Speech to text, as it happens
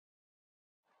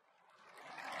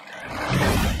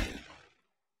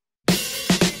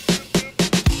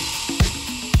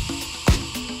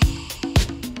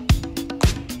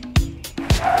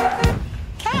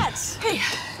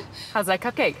How's that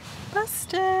cupcake?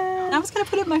 Busted. I was gonna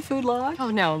put it in my food log. Oh,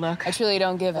 no, look. I truly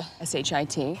don't give a shit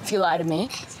if you lie to me.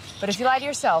 But if you lie to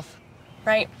yourself,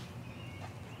 right?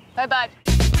 Bye-bye.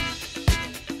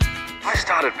 I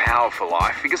started Power for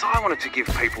Life because I wanted to give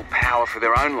people power for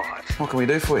their own lives. What can we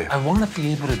do for you? I want to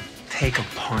be able to take a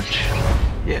punch.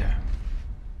 Yeah.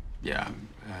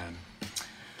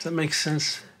 Does that make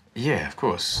sense? Yeah, of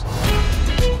course.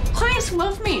 Clients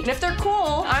love me. And if they're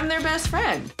cool, I'm their best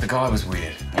friend. The guy was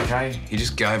weird, okay? He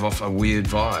just gave off a weird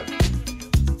vibe.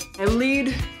 I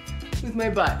lead with my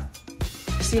butt.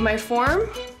 See my form?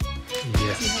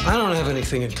 Yes. I don't have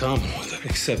anything in common with it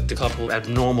except a couple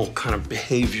abnormal kind of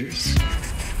behaviors.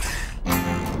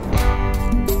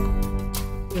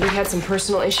 We had some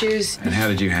personal issues. And how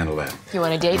did you handle that? You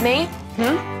want to date me?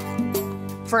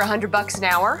 For $100 an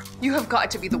hour? You have got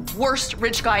to be the worst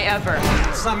rich guy ever.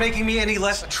 It's not making me any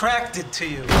less attracted to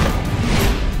you.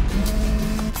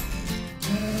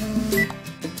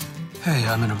 Hey,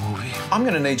 I'm in a movie. I'm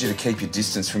gonna need you to keep your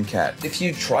distance from Kat. If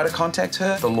you try to contact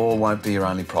her, the law won't be your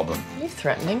only problem. Are you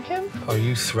threatening him? Are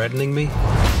you threatening me?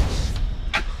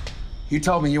 You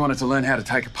told me you wanted to learn how to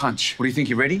take a punch. What do you think,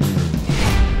 you're ready?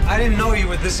 I didn't know you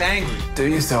were this angry. Do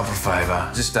yourself a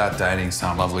favor. Just start dating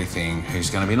some lovely thing who's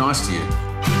gonna be nice to you.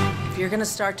 If you're gonna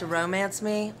start to romance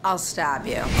me, I'll stab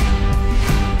you.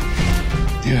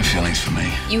 Do you have feelings for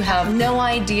me? You have no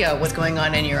idea what's going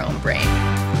on in your own brain.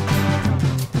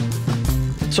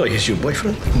 So, is your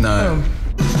boyfriend? No.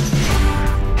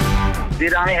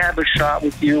 Did I have a shot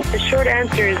with you? The short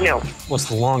answer is no. What's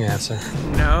the long answer?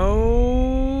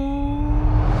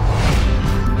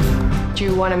 Do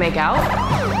you want to make out?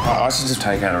 I should just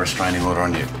take out a restraining order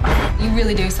on you. You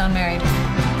really do sound married.